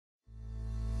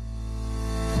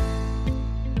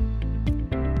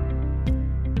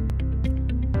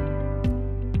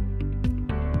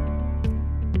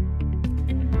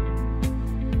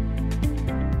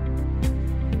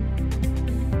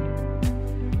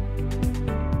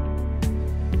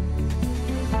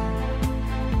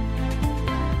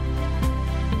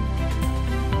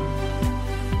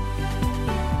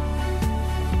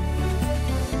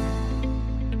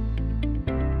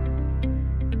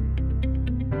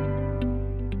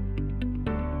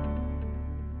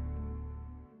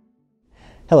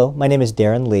Hello, my name is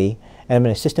Darrin Lee, and I'm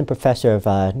an assistant professor of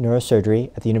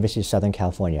neurosurgery at the University of Southern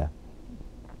California.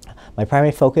 My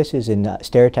primary focus is in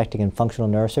stereotactic and functional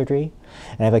neurosurgery,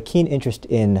 and I have a keen interest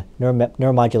in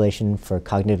neuromodulation for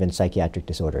cognitive and psychiatric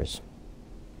disorders.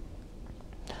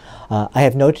 I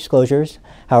have no disclosures,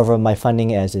 however, my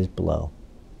funding as is below.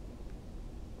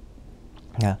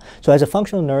 So as a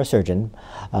functional neurosurgeon,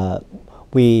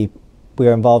 we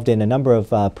are involved in a number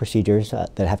of procedures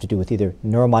that have to do with either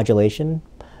neuromodulation,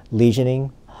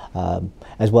 lesioning,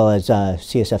 as well as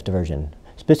CSF diversion.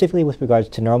 Specifically with regards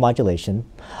to neuromodulation,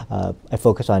 I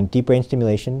focus on deep brain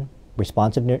stimulation,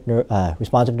 responsive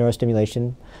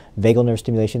neurostimulation, vagal nerve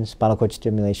stimulation, spinal cord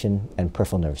stimulation, and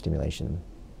peripheral nerve stimulation.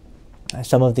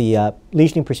 Some of the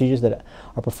lesioning procedures that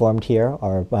are performed here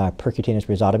are percutaneous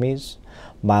rhizotomies,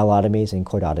 myelotomies, and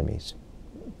chordotomies.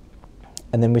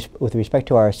 And then with respect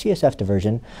to our CSF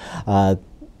diversion,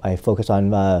 I focus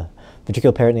on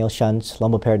ventriculoperitoneal shunts,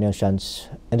 lumboperitoneal shunts,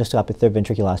 endoscopic third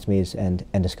ventriculostomies, and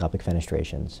endoscopic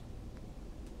fenestrations.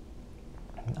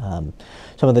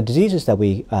 Some of the diseases that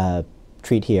we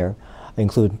treat here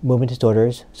include movement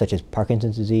disorders such as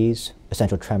Parkinson's disease,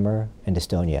 essential tremor, and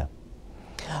dystonia.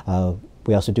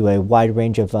 We also do a wide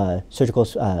range of surgical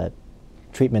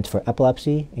treatments for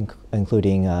epilepsy,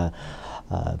 including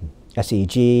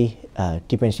SEEG,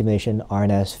 deep brain stimulation,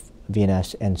 RNS,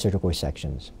 VNS, and surgical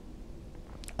resections.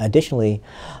 Additionally,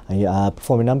 I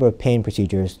perform a number of pain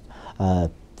procedures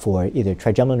for either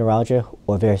trigeminal neuralgia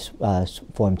or various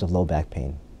forms of low back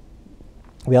pain.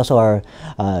 We also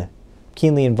are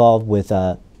keenly involved with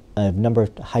a number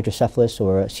of hydrocephalus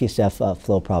or CSF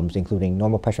flow problems, including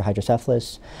normal pressure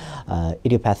hydrocephalus,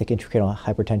 idiopathic intracranial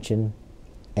hypertension,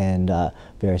 and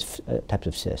various types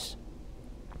of cysts.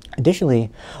 Additionally,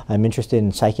 I'm interested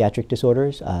in psychiatric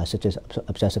disorders such as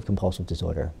obsessive compulsive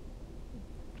disorder.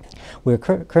 We're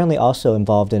currently also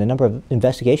involved in a number of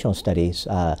investigational studies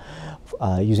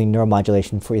using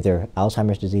neuromodulation for either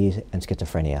Alzheimer's disease and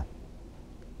schizophrenia.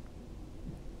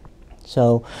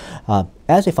 So,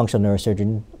 as a functional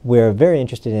neurosurgeon, we're very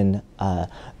interested in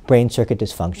brain circuit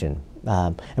dysfunction.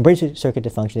 And brain circuit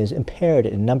dysfunction is impaired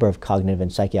in a number of cognitive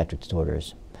and psychiatric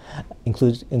disorders,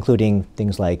 including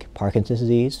things like Parkinson's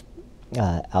disease,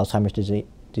 Alzheimer's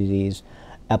disease,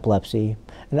 epilepsy,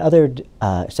 and other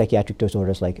psychiatric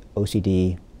disorders like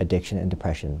OCD, addiction, and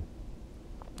depression.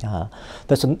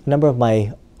 Thus, a number of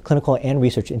my clinical and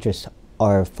research interests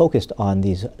are focused on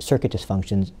these circuit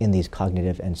dysfunctions in these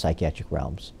cognitive and psychiatric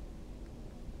realms.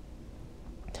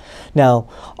 Now,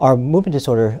 our movement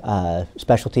disorder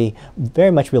specialty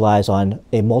very much relies on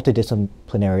a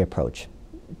multidisciplinary approach.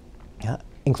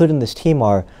 Included in this team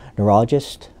are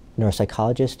neurologists,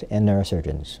 neuropsychologists, and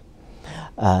neurosurgeons.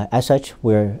 As such,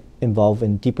 we're involved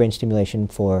in deep brain stimulation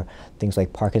for things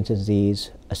like Parkinson's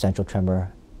disease, essential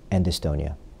tremor, and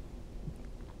dystonia.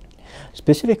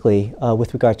 Specifically,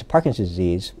 with regards to Parkinson's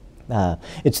disease,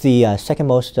 it's the second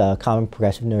most common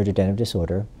progressive neurodegenerative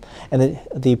disorder, and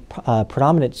the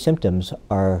predominant symptoms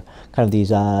are kind of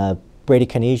these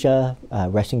bradykinesia,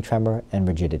 resting tremor, and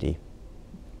rigidity.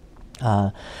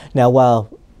 Now, while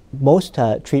most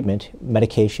treatment,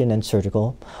 medication, and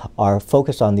surgical are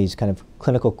focused on these kind of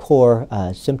clinical core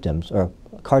symptoms or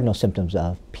cardinal symptoms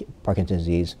of Parkinson's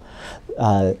disease,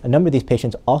 a number of these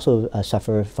patients also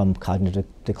suffer from cognitive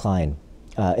decline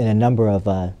in a number of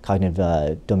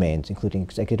cognitive domains, including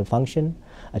executive function,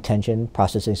 attention,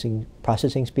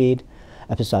 processing speed,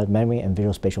 episodic memory, and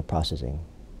visual spatial processing.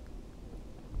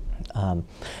 Now,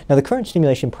 the current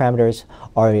stimulation parameters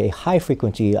are a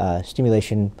high-frequency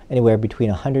stimulation anywhere between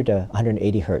 100 to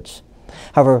 180 hertz.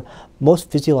 However, most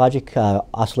physiologic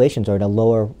oscillations are in a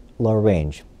lower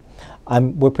range.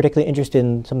 We're particularly interested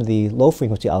in some of the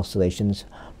low-frequency oscillations,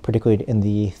 particularly in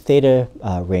the theta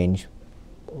range,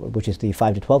 which is the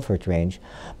 5 to 12 hertz range,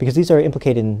 because these are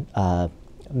implicated in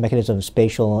mechanisms of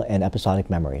spatial and episodic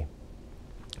memory.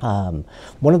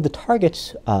 One of the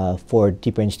targets for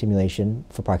deep brain stimulation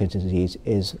for Parkinson's disease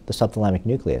is the subthalamic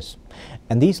nucleus.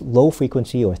 And these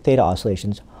low-frequency or theta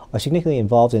oscillations are significantly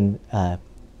involved in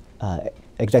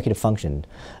executive function,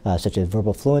 such as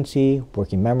verbal fluency,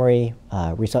 working memory,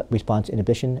 response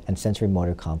inhibition, and sensory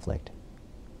motor conflict.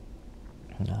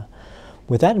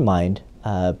 With that in mind,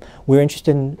 we're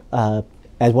interested in,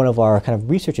 as one of our kind of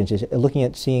research interests, looking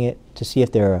at to see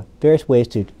if there are various ways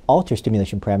to alter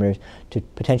stimulation parameters to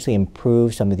potentially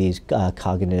improve some of these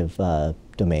cognitive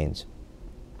domains.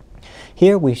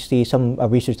 Here we see some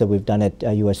research that we've done at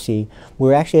USC.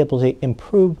 We're actually able to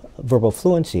improve verbal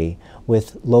fluency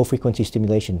with low-frequency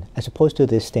stimulation as opposed to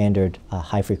the standard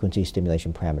high-frequency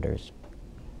stimulation parameters.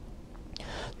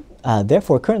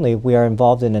 Therefore, currently we are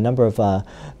involved in a number of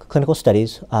clinical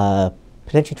studies,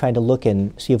 potentially trying to look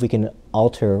and see if we can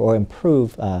alter or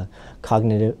improve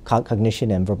cognition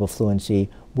and verbal fluency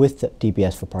with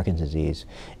DBS for Parkinson's disease,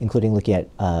 including looking at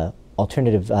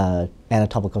alternative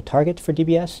anatomical targets for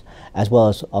DBS, as well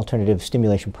as alternative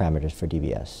stimulation parameters for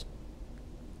DBS.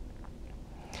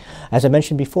 As I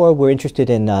mentioned before, we're interested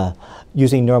in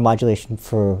using neuromodulation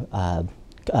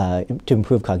to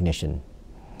improve cognition.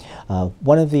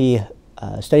 One of the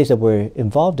studies that we're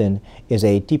involved in is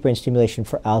a deep brain stimulation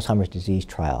for Alzheimer's disease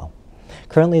trial.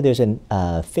 Currently, there's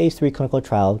a phase 3 clinical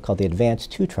trial called the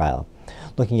ADVANCE-2 trial,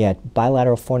 looking at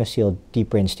bilateral fornicele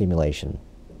deep brain stimulation.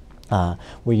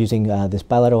 We're using this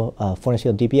bilateral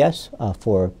fornicele DBS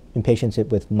in patients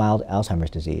with mild Alzheimer's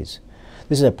disease.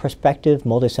 This is a prospective,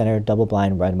 multi-center,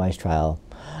 double-blind, randomized trial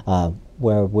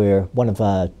where we're one of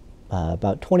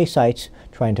about 20 sites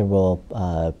trying to enroll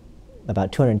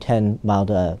about 210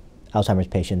 mild Alzheimer's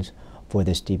patients for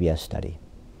this DBS study.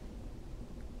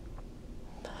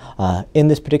 In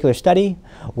this particular study,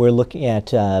 we're looking at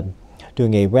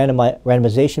doing a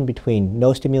randomization between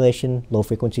no stimulation,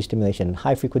 low-frequency stimulation, and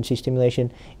high-frequency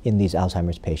stimulation in these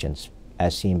Alzheimer's patients,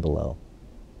 as seen below.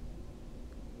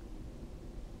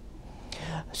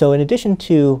 So in addition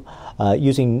to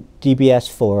using DBS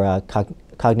for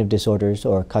cognitive disorders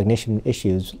or cognition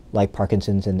issues like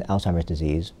Parkinson's and Alzheimer's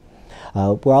disease,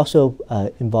 we also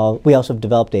have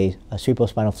developed a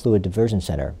cerebrospinal fluid diversion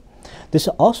center. This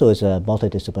also is a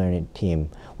multidisciplinary team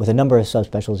with a number of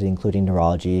subspecialties including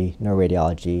neurology,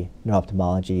 neuroradiology,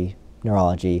 neuro-ophthalmology,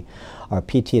 neurology, our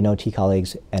PT and OT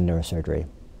colleagues, and neurosurgery.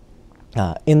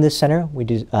 In this center, we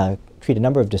treat a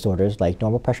number of disorders like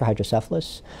normal pressure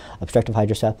hydrocephalus, obstructive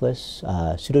hydrocephalus,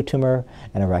 pseudotumor,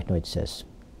 and arachnoid cysts.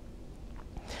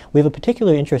 We have a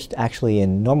particular interest actually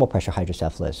in normal pressure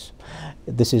hydrocephalus.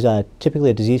 This is typically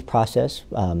a disease process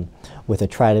with a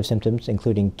triad of symptoms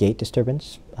including gait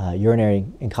disturbance, urinary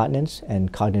incontinence,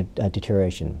 and cognitive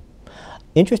deterioration.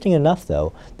 Interesting enough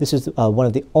though, this is one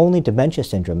of the only dementia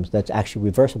syndromes that's actually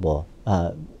reversible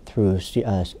through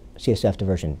CSF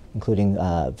diversion, including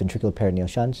ventricular peritoneal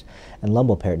shunts and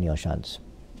lumboperitoneal shunts.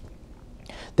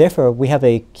 Therefore, we have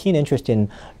a keen interest in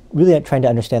really trying to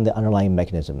understand the underlying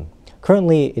mechanism.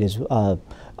 Currently, it is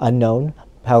unknown.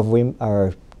 However, we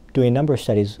are doing a number of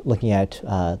studies looking at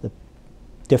the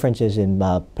differences in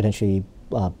potentially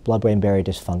blood-brain barrier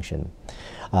dysfunction,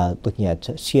 looking at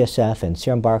CSF and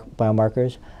serum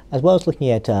biomarkers, as well as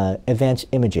looking at advanced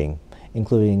imaging,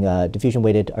 including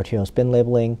diffusion-weighted arterial spin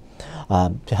labeling,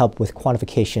 to help with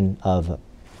quantification of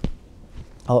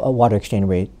water exchange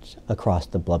rates across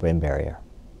the blood-brain barrier.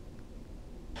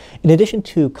 In addition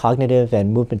to cognitive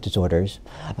and movement disorders,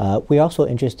 we're also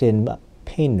interested in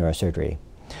pain neurosurgery,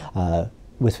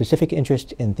 with specific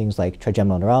interest in things like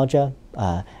trigeminal neuralgia,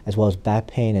 as well as back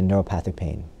pain and neuropathic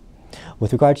pain.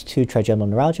 With regards to trigeminal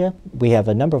neuralgia, we have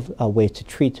a number of ways to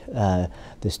treat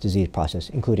this disease process,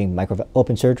 including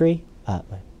open surgery, such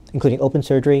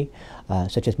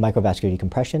as microvascular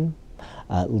decompression,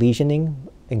 lesioning,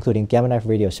 including gamma knife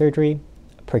radiosurgery,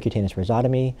 percutaneous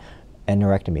rhizotomy, and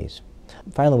neurectomies.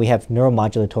 Finally, we have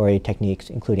neuromodulatory techniques,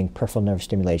 including peripheral nerve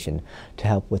stimulation, to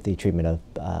help with the treatment of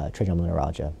trigeminal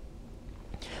neuralgia.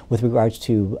 With regards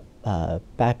to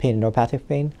back pain and neuropathic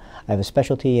pain, I have a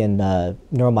specialty in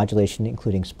neuromodulation,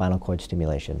 including spinal cord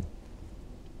stimulation.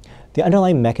 The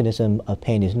underlying mechanism of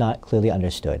pain is not clearly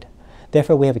understood.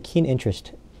 Therefore, we have a keen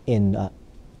interest in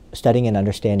studying and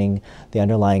understanding the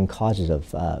underlying causes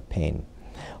of pain.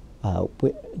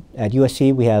 At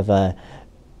USC, we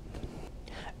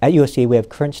have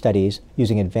current studies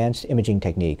using advanced imaging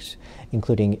techniques,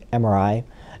 including MRI,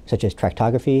 such as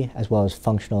tractography, as well as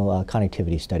functional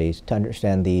connectivity studies to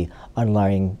understand the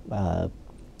underlying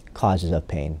causes of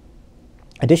pain.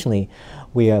 Additionally,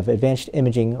 we have advanced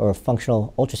imaging or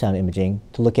functional ultrasound imaging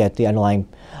to look at the underlying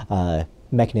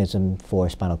mechanism for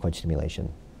spinal cord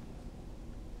stimulation.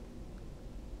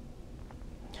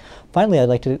 Finally, I'd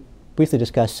like to briefly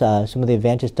discuss some of the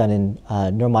advances done in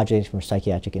neuromodulation for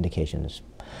psychiatric indications.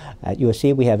 At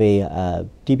USC, we have a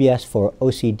DBS for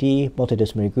OCD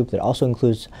multidisciplinary group that also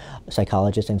includes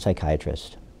psychologists and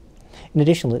psychiatrists. In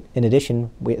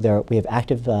addition, we have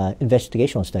active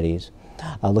investigational studies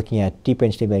looking at deep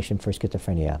brain stimulation for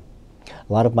schizophrenia.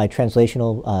 A lot of my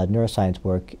translational neuroscience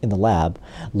work in the lab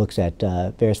looks at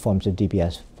various forms of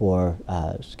DBS for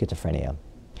schizophrenia.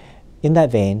 In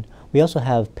that vein, we also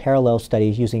have parallel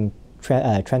studies using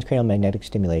transcranial magnetic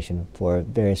stimulation for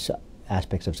various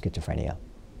aspects of schizophrenia.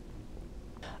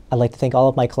 I'd like to thank all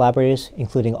of my collaborators,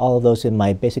 including all of those in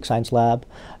my basic science lab,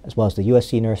 as well as the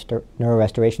USC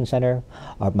Neurorestoration Center,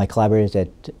 my collaborators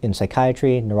in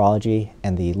psychiatry, neurology,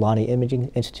 and the Lonnie Imaging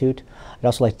Institute. I'd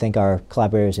also like to thank our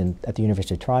collaborators at the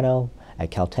University of Toronto, at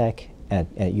Caltech and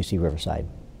at UC Riverside.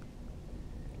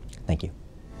 Thank you.